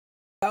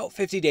About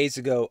 50 days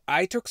ago,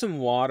 I took some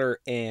water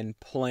and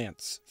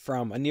plants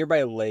from a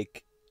nearby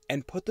lake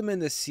and put them in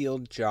this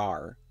sealed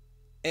jar.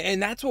 And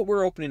that's what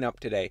we're opening up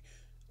today.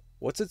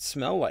 What's it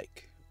smell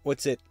like?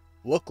 What's it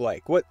look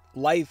like? What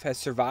life has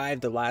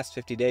survived the last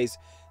 50 days?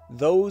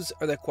 Those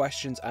are the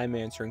questions I'm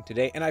answering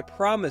today, and I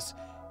promise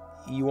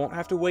you won't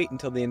have to wait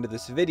until the end of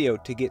this video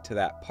to get to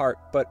that part.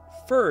 But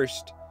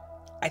first,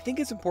 I think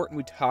it's important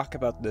we talk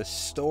about the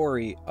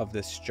story of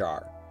this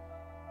jar.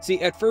 See,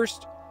 at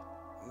first,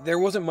 there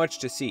wasn't much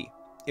to see.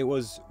 It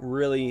was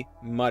really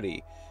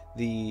muddy.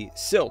 The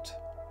silt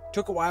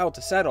took a while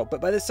to settle,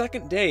 but by the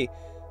second day,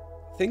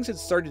 things had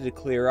started to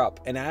clear up,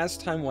 and as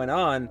time went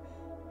on,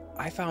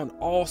 I found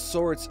all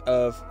sorts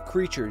of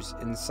creatures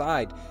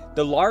inside.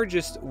 The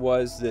largest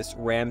was this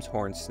ram's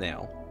horn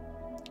snail,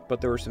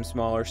 but there were some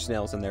smaller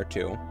snails in there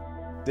too.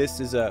 This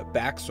is a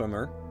back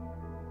swimmer.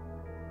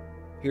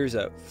 Here's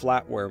a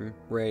flatworm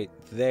right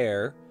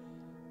there,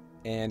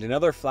 and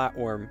another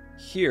flatworm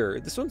here.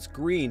 This one's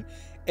green,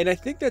 and I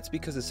think that's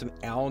because of some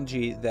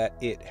algae that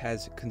it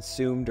has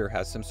consumed or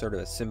has some sort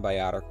of a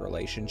symbiotic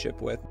relationship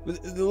with.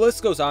 The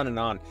list goes on and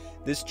on.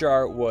 This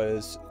jar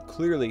was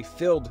clearly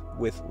filled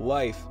with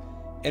life,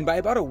 and by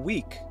about a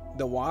week,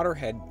 the water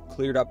had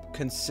cleared up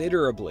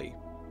considerably.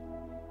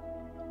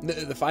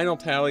 The final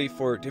tally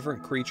for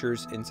different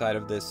creatures inside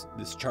of this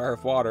jar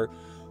of water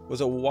was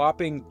a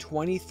whopping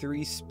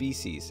 23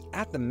 species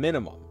at the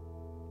minimum.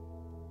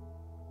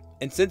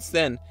 And since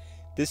then,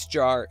 this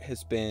jar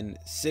has been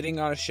sitting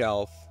on a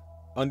shelf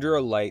under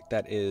a light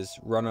that is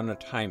run on a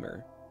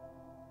timer.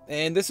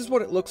 And this is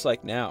what it looks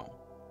like now,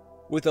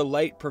 with a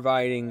light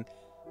providing,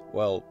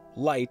 well,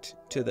 light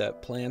to the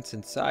plants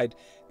inside.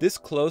 This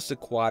closed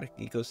aquatic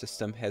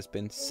ecosystem has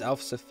been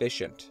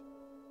self-sufficient.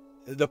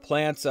 The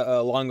plants,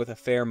 along with a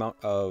fair amount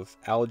of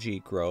algae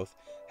growth,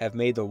 have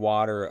made the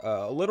water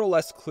a little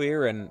less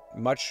clear and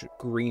much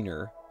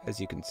greener, as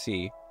you can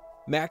see.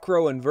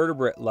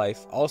 Macroinvertebrate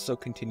life also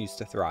continues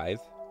to thrive.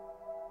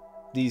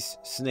 These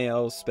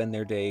snails spend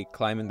their day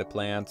climbing the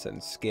plants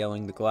and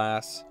scaling the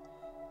glass.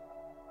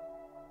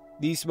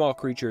 These small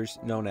creatures,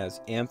 known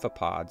as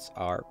amphipods,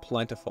 are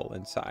plentiful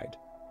inside.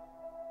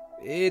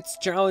 It's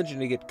challenging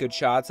to get good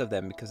shots of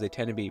them because they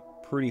tend to be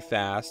pretty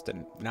fast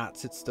and not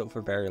sit still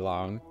for very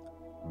long.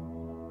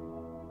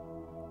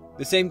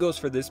 The same goes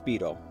for this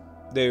beetle.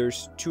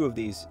 There's two of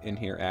these in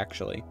here,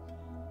 actually.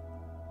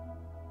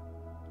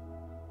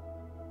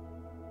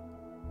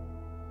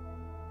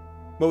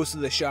 Most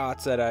of the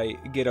shots that I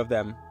get of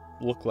them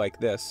look like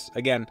this.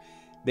 Again,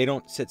 they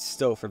don't sit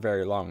still for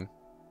very long.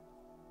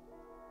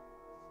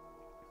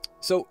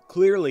 So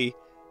clearly,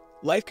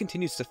 life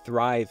continues to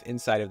thrive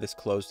inside of this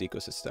closed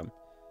ecosystem.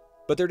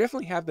 But there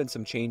definitely have been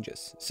some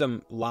changes.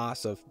 Some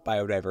loss of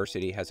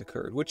biodiversity has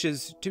occurred, which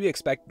is to be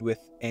expected with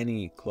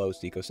any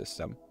closed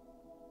ecosystem.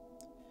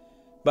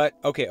 But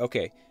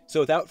okay. So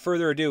without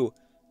further ado,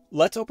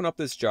 let's open up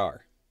this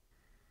jar.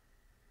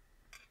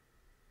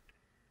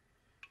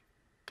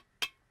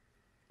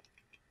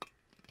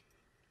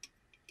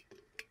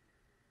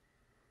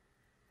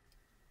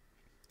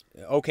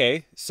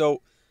 Okay,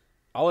 so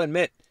I'll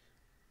admit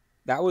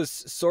that was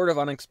sort of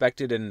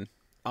unexpected and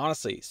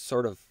honestly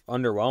sort of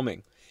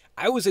underwhelming.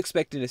 I was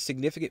expecting a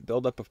significant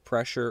buildup of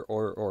pressure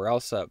or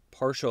else a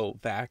partial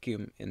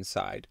vacuum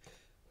inside,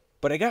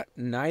 but I got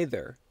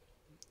neither.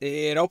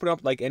 It opened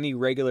up like any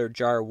regular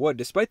jar would,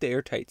 despite the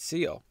airtight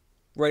seal.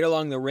 Right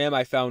along the rim,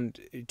 I found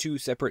two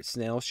separate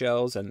snail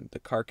shells and the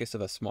carcass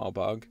of a small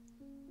bug.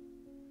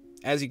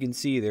 As you can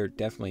see, they're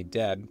definitely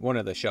dead. One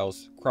of the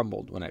shells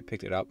crumbled when I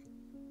picked it up.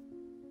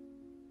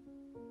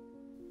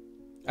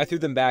 I threw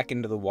them back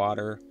into the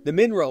water. The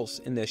minerals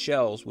in the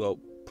shells will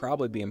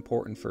probably be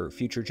important for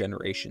future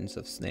generations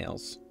of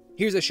snails.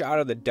 Here's a shot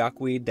of the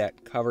duckweed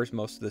that covers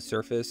most of the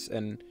surface,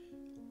 and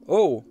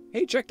oh,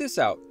 hey, check this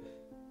out.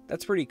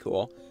 That's pretty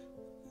cool.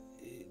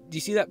 Do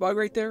you see that bug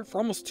right there? For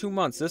almost 2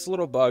 months, this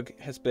little bug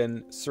has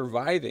been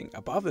surviving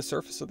above the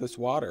surface of this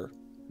water.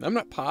 I'm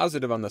not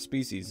positive on the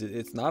species.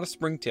 It's not a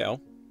springtail,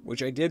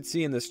 which I did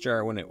see in this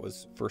jar when it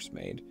was first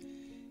made.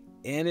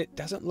 And it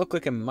doesn't look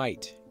like a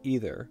mite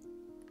either.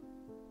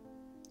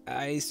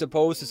 I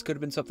suppose this could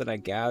have been something I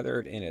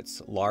gathered in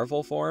its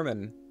larval form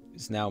and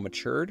is now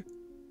matured.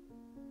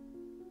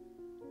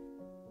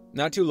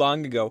 Not too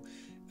long ago,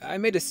 I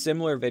made a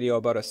similar video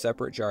about a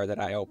separate jar that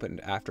I opened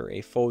after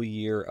a full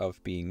year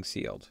of being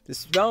sealed. The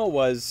smell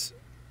was,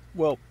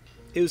 well,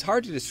 it was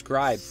hard to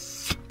describe,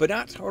 but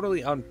not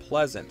totally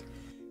unpleasant.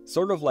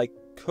 Sort of like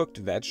cooked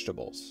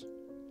vegetables.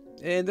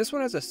 And this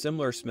one has a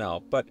similar smell,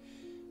 but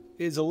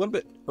is a little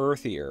bit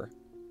earthier.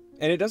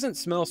 And it doesn't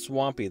smell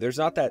swampy. There's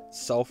not that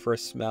sulfurous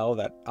smell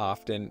that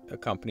often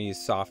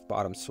accompanies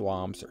soft-bottom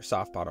swamps or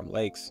soft-bottom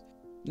lakes.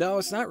 No,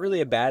 it's not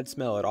really a bad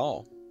smell at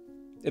all.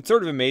 It's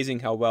sort of amazing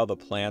how well the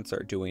plants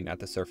are doing at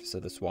the surface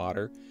of this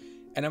water.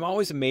 And I'm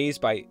always amazed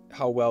by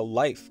how well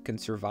life can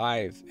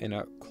survive in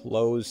a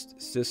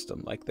closed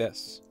system like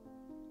this.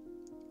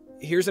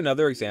 Here's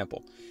another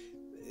example.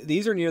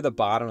 These are near the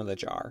bottom of the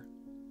jar.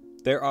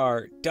 There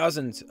are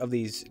dozens of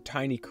these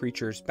tiny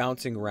creatures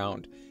bouncing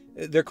around.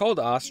 They're called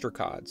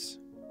ostracods,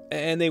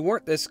 and they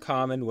weren't this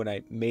common when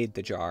I made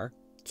the jar.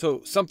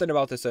 So something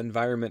about this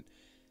environment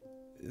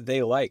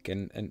they like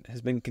and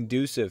has been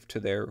conducive to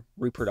their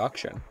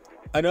reproduction.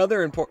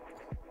 Another important...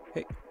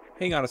 Hey,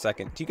 hang on a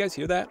second. Do you guys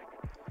hear that?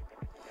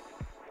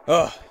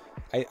 Ugh,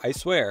 I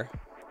swear,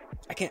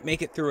 I can't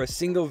make it through a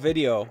single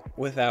video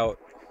without...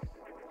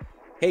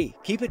 Hey,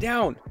 keep it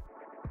down!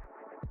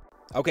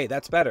 Okay,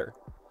 that's better.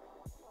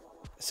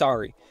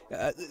 Sorry.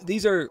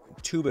 These are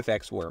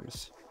tubifex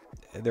worms.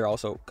 They're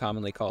also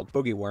commonly called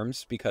boogie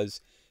worms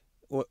because,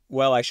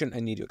 well, I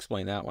need to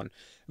explain that one.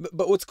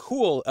 But what's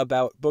cool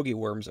about boogie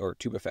worms or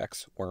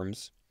tubifex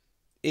worms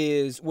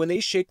is when they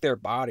shake their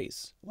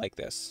bodies like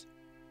this,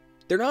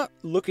 they're not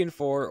looking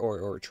for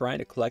or trying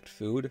to collect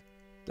food.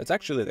 That's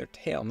actually their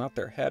tail, not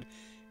their head.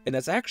 And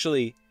that's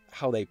actually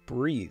how they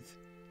breathe.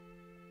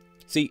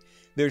 See,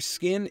 their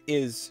skin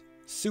is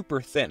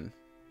super thin,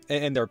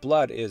 and their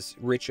blood is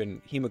rich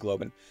in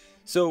hemoglobin.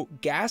 So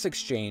gas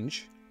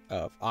exchange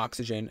of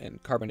oxygen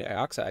and carbon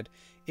dioxide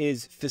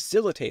is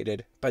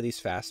facilitated by these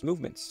fast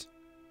movements.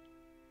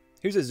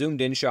 Here's a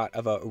zoomed in shot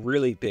of a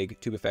really big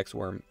tubifex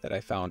worm that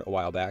I found a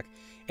while back,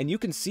 and you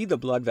can see the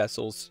blood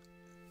vessels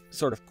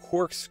sort of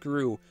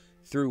corkscrew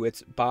through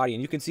its body,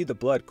 and you can see the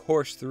blood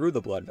course through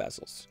the blood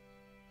vessels.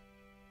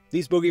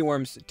 These boogie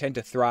worms tend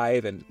to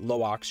thrive in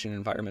low oxygen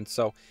environments,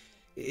 so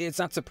it's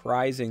not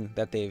surprising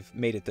that they've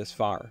made it this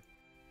far.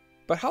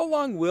 But how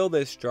long will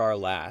this jar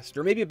last?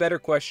 Or maybe a better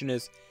question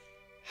is,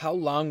 how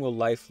long will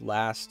life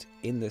last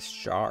in this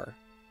jar?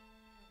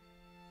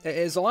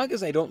 As long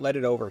as I don't let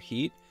it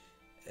overheat,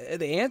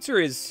 the answer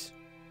is,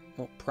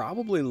 well,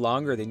 probably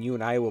longer than you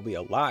and I will be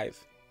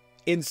alive.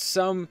 In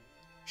some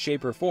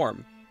shape or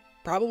form.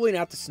 Probably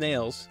not the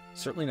snails,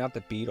 certainly not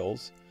the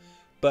beetles,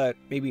 but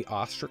maybe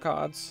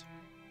ostracods,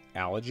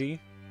 algae,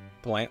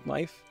 plant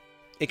life.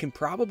 It can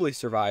probably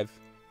survive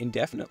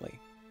indefinitely.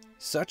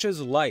 Such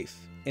as life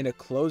in a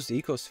closed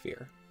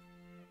ecosphere.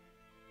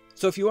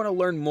 So if you want to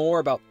learn more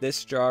about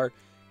this jar,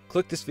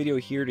 click this video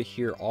here to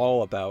hear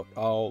all about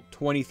all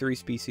 23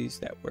 species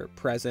that were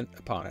present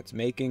upon its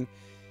making.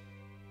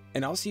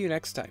 And I'll see you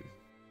next time.